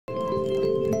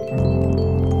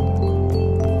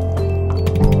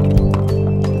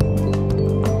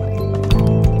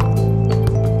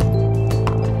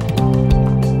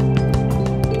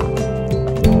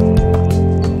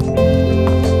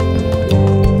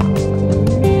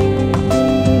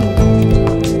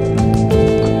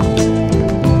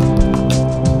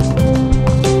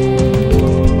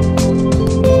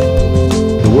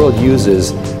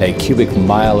uses a cubic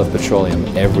mile of petroleum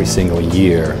every single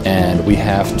year, and we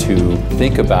have to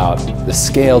think about the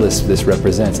scale this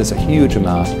represents. It's a huge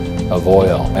amount of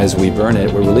oil. As we burn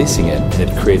it, we're releasing it, and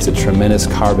it creates a tremendous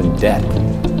carbon debt.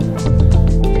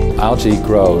 Algae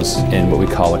grows in what we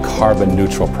call a carbon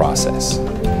neutral process.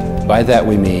 By that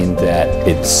we mean that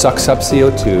it sucks up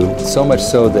CO2, so much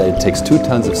so that it takes 2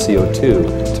 tons of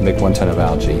CO2 to make 1 ton of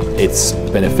algae. It's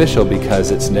beneficial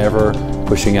because it's never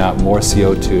pushing out more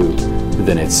CO2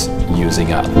 than it's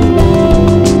using up.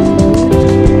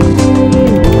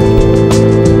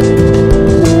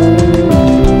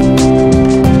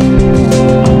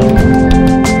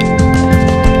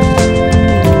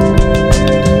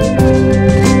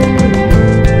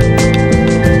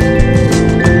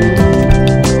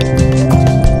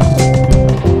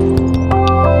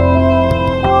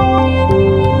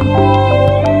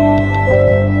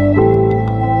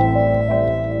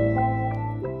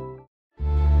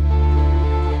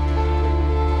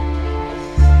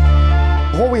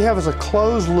 What we have is a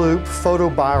closed-loop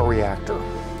photobioreactor.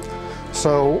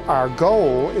 So our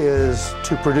goal is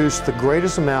to produce the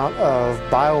greatest amount of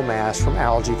biomass from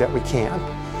algae that we can.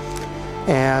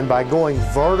 And by going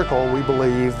vertical, we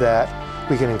believe that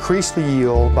we can increase the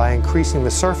yield by increasing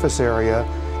the surface area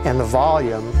and the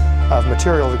volume of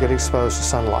material that get exposed to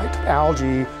sunlight.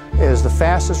 Algae is the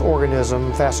fastest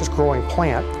organism, fastest growing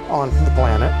plant on the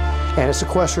planet, and it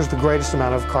sequesters the greatest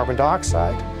amount of carbon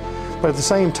dioxide. But at the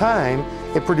same time,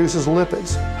 it produces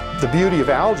lipids. The beauty of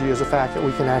algae is the fact that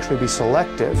we can actually be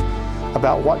selective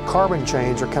about what carbon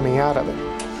chains are coming out of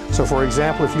it. So for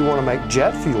example, if you want to make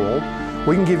jet fuel,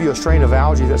 we can give you a strain of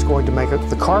algae that's going to make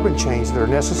the carbon chains that are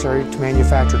necessary to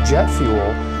manufacture jet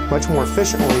fuel much more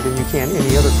efficiently than you can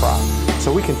any other crop.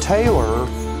 So we can tailor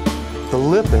the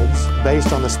lipids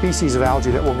based on the species of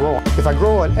algae that we're growing. If I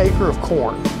grow an acre of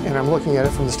corn, and I'm looking at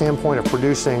it from the standpoint of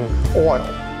producing oil,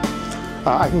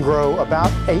 I can grow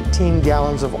about 18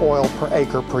 gallons of oil per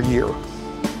acre per year.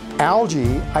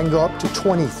 Algae, I can go up to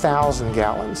 20,000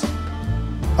 gallons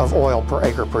of oil per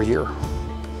acre per year.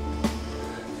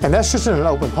 And that's just in an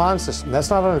open pond system.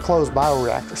 That's not in a closed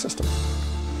bioreactor system.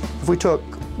 If we took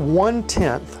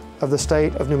 1/10 of the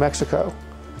state of New Mexico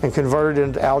and converted it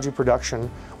into algae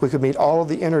production, we could meet all of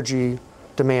the energy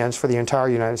demands for the entire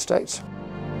United States.